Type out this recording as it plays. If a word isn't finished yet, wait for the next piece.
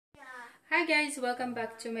Hi guys! Welcome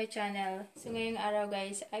back to my channel. So ngayong araw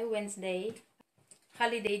guys ay Wednesday.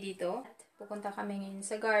 Holiday dito. Pupunta kami ngayon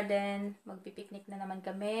sa garden. Magpipiknik na naman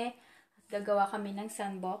kami. At gagawa kami ng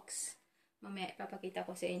sandbox. Mamaya ipapakita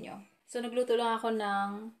ko sa inyo. So nagluto lang ako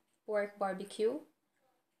ng pork barbecue.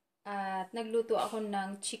 At nagluto ako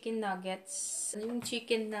ng chicken nuggets. Yung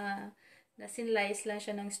chicken na sinlice lang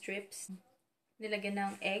siya ng strips. Nilagyan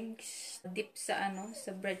ng eggs. Dip sa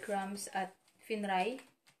sa breadcrumbs at finray.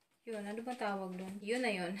 Yun, ano ba tawag doon? Yun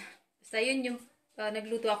na yun. Basta yun yung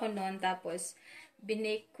nagluto ako noon. Tapos,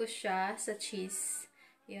 binake ko siya sa cheese.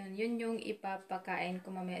 Yun yung ipapakain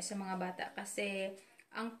ko mamaya sa mga bata. Kasi,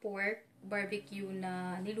 ang pork barbecue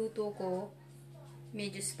na niluto ko,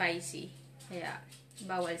 medyo spicy. Kaya,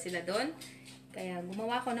 bawal sila doon. Kaya,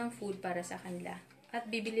 gumawa ko ng food para sa kanila. At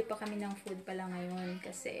bibili pa kami ng food pala ngayon.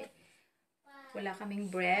 Kasi, wala kaming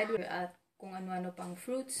bread at kung ano-ano pang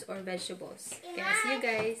fruits or vegetables. Kaya see you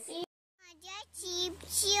guys!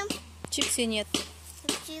 Чипсы нет.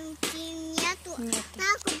 Нету.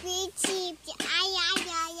 Как купить чипсы?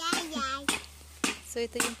 Ай-яй-яй-яй-яй. So,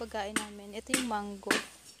 ito yung pagkain namin. Ito yung mango.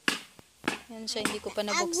 Yan siya, hindi ko pa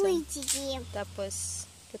nabuksan. Tapos,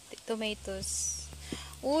 tomatoes.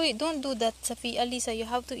 Uy, don't do that, Safi. Alisa, you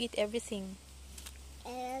have to eat everything.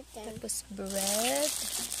 Tapos, bread.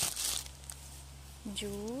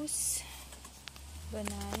 Juice.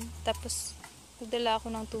 Banan. Tapos, nagdala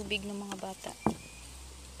ako ng tubig ng mga bata.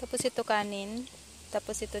 Tapos, ito kanin.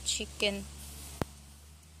 Tapos, ito chicken.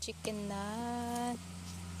 Chicken na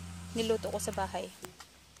niluto ko sa bahay.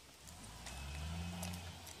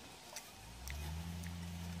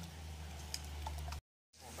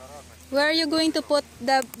 Where are you going to put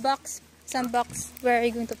the box? Some box. Where are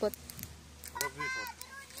you going to put?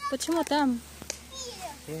 Почему там?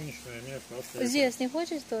 Здесь не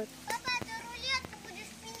хочешь тут?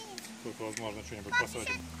 Тут, возможно, что-нибудь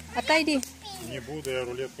посадим. Отойди. Не буду я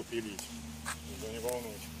рулетку пилить. Да не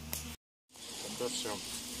волнуйся. Это все.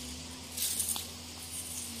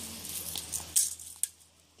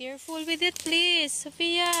 Careful with it, please,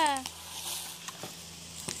 Sophia.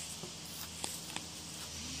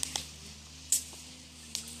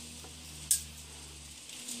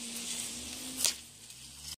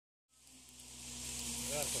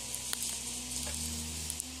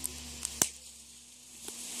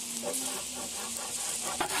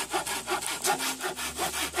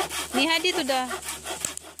 Не ходи туда.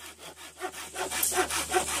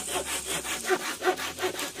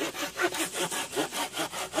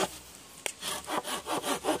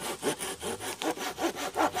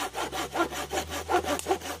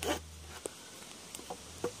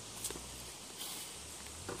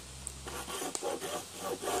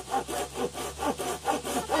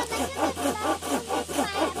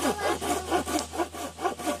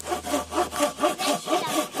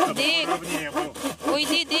 Дик,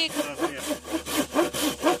 уйди, Дик.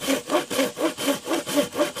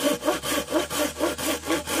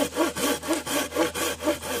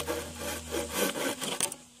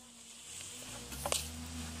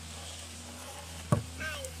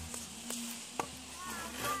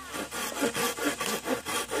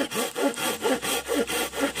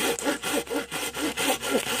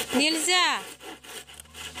 Нельзя.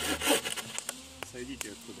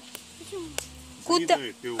 Сойдите оттуда. Куда?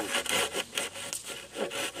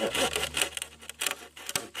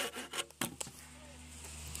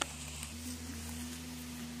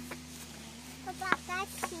 Папа,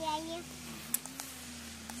 качели.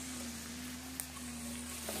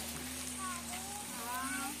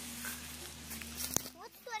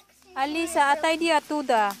 Вот только Алиса, отойди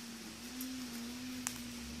оттуда.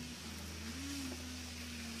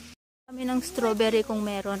 Kami ng strawberry kung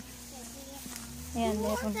meron. Ayan,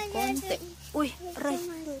 meron konti. Uy, aray.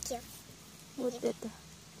 Вот это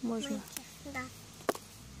можно. Да.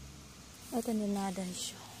 Это не надо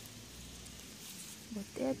еще.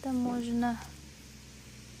 Вот это можно.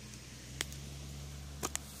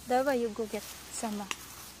 Давай, you go get сама.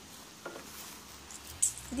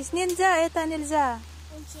 Здесь нельзя, это нельзя.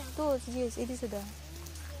 Тут, здесь, иди сюда.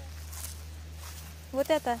 Вот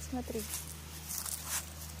это, смотри.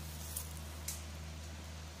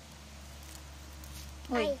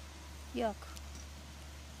 Ой, як.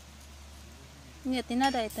 Нет, не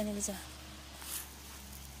надо, это нельзя.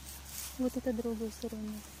 Вот это другую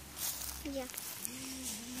сторону. Я.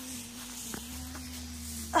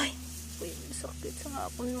 Ay! Uy, sakit sa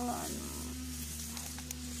hapon mga ano.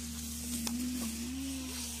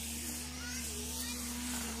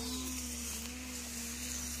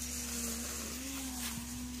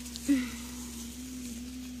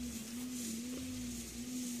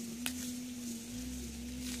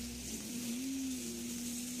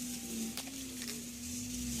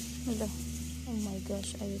 Hello. Oh my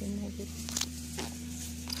gosh, I remove it.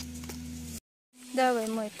 Daway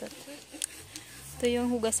mo ito. Ito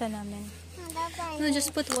yung hugasan namin. No,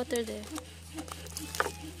 just put water there.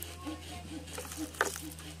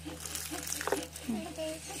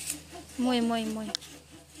 Moy.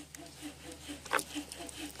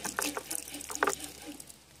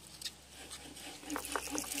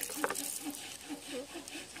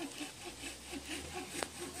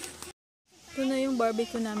 Ito na yung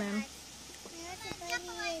barbecue namin.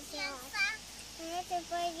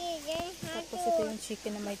 Tapos ito yung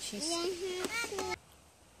chicken na may cheese.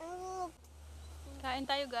 Kain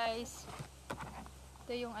tayo guys.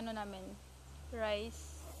 Ito yung ano namin.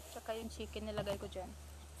 Rice. Tsaka yung chicken nilagay ko dyan.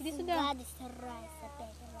 Hindi suda.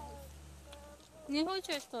 Ni whole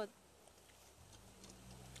chest tot.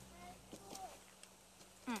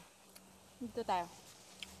 Dito tayo.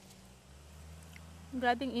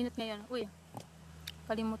 Grabing init ngayon. Uy.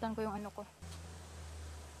 Kalimutan ko yung ano ko.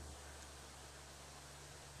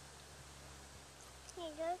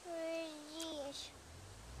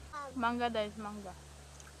 Mangga guys, mangga.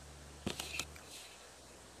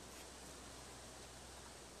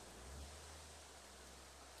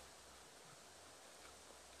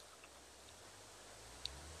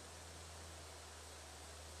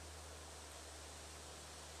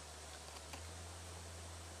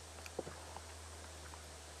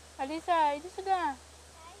 Alisa, itu sudah.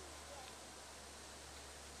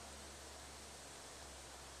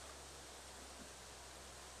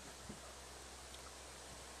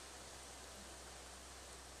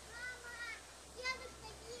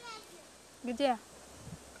 Где?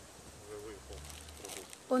 Уже выехал.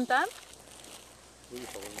 Он там?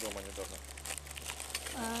 Выехал из дома недавно.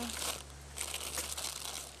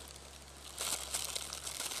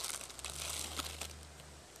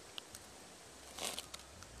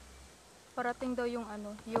 Parating daw yung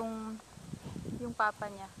ano, yung papa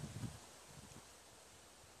niya.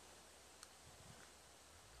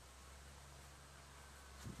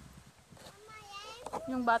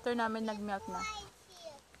 Yung butter namin nag-melt na.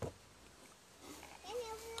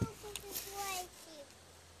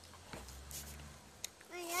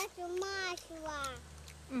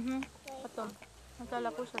 Потом. Наталя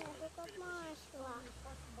кушает.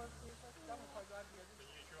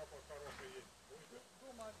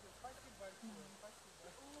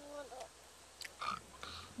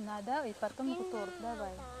 Надо, и потом торт.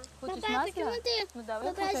 Давай. Хочешь масло? Ну давай.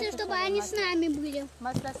 Попроси, чтобы они с нами были.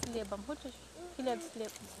 Масло с хлебом. Хочешь? Хлеб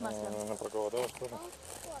с маслом. Она проголодалась, что ли?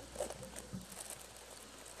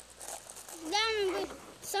 Да, она бы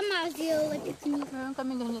сама сделала пикник.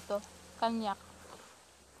 Kami ganito. Kanyak.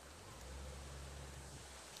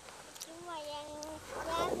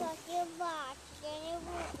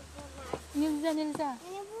 Нельзя. Я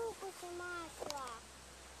не буду кушать масло.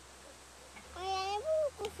 Я не буду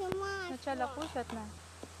кушать масло. Сначала кушать на.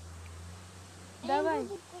 Я Давай. не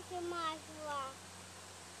буду кушать масло.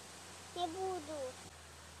 Не буду.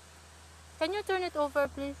 Can you turn it over,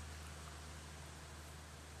 please?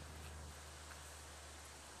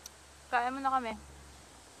 Kain muna kami.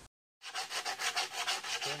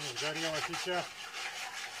 Что не сгорело сейчас?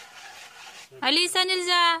 Alisa,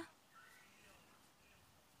 нельзя.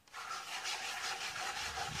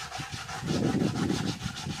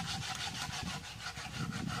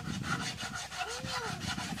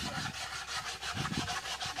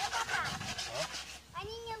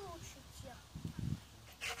 Они не лучше тех.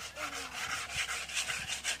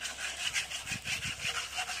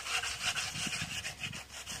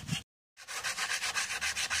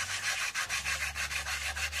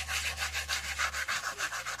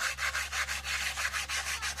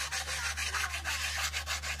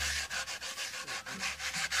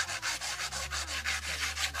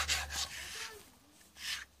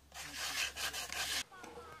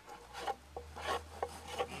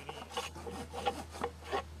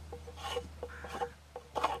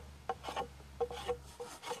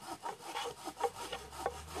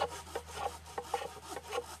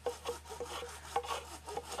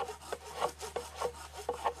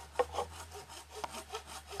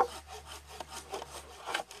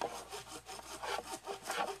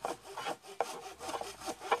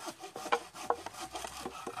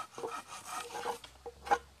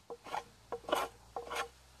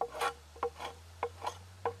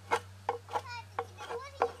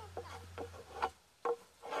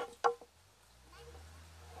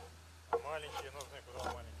 Маленькие нужны,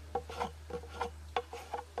 куда маленькие?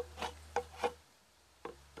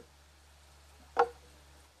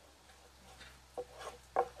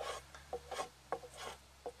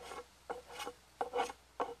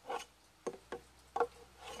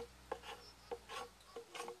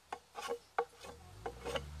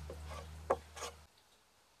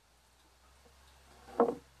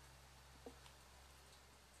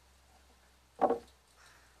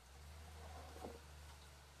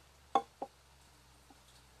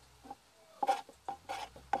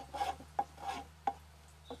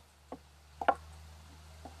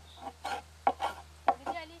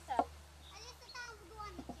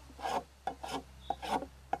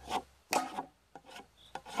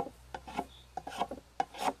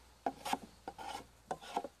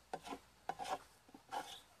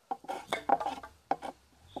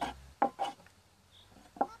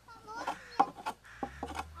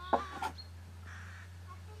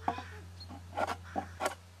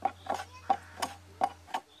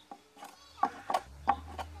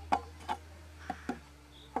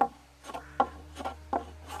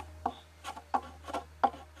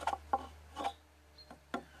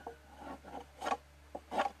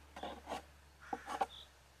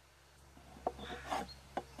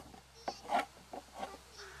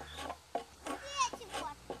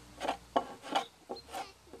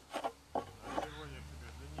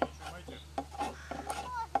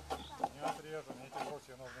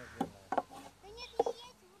 нужны длинные. Да нет, не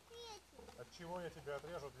эти, вот эти. От чего я тебя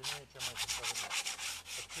отрежу длиннее, чем эти, скажи мне?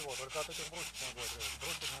 От чего? Только от этих брусьев могу отрезать.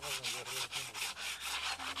 Брусья мне нужны, я отрезать не буду.